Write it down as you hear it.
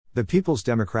The People's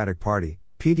Democratic Party,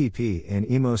 PDP, in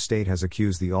Imo State has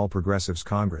accused the All Progressives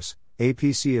Congress,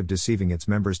 APC, of deceiving its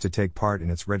members to take part in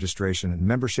its registration and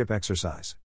membership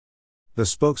exercise. The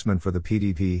spokesman for the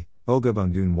PDP,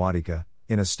 Ogabundun Wadika,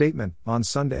 in a statement, on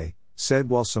Sunday, said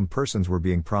while some persons were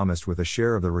being promised with a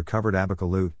share of the recovered Abaca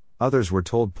loot, others were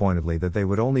told pointedly that they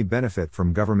would only benefit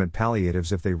from government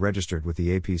palliatives if they registered with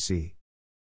the APC.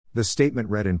 The statement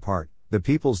read in part, "The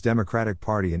People's Democratic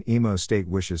Party in Imo State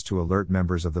wishes to alert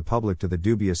members of the public to the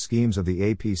dubious schemes of the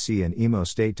APC in Imo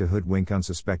State to hoodwink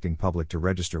unsuspecting public to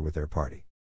register with their party.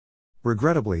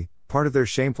 Regrettably, part of their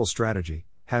shameful strategy,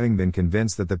 having been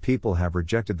convinced that the people have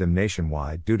rejected them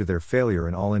nationwide due to their failure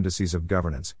in all indices of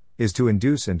governance, is to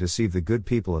induce and deceive the good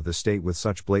people of the state with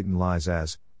such blatant lies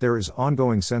as, there is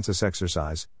ongoing census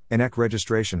exercise, ENEC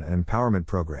registration and empowerment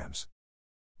programs.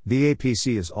 The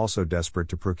APC is also desperate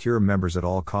to procure members at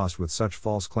all cost with such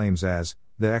false claims as,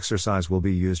 the exercise will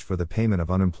be used for the payment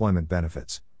of unemployment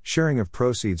benefits, sharing of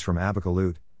proceeds from Abaca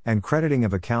loot, and crediting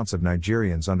of accounts of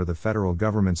Nigerians under the federal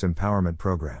government's empowerment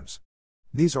programs.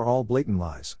 These are all blatant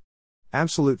lies.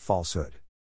 Absolute falsehood.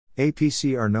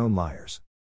 APC are known liars."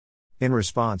 In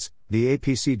response, the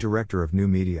APC director of new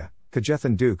media,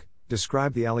 Kajethan Duke,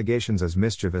 described the allegations as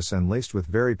mischievous and laced with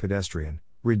very pedestrian,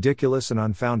 ridiculous and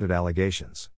unfounded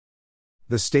allegations.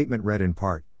 The statement read in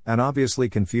part, "An obviously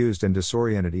confused and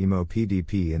disoriented Imo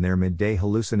PDP in their midday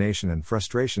hallucination and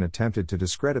frustration attempted to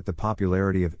discredit the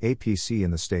popularity of APC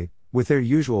in the state, with their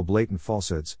usual blatant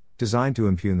falsehoods, designed to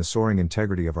impugn the soaring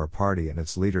integrity of our party and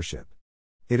its leadership.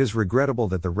 It is regrettable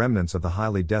that the remnants of the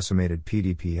highly decimated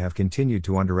PDP have continued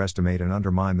to underestimate and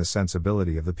undermine the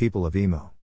sensibility of the people of Imo.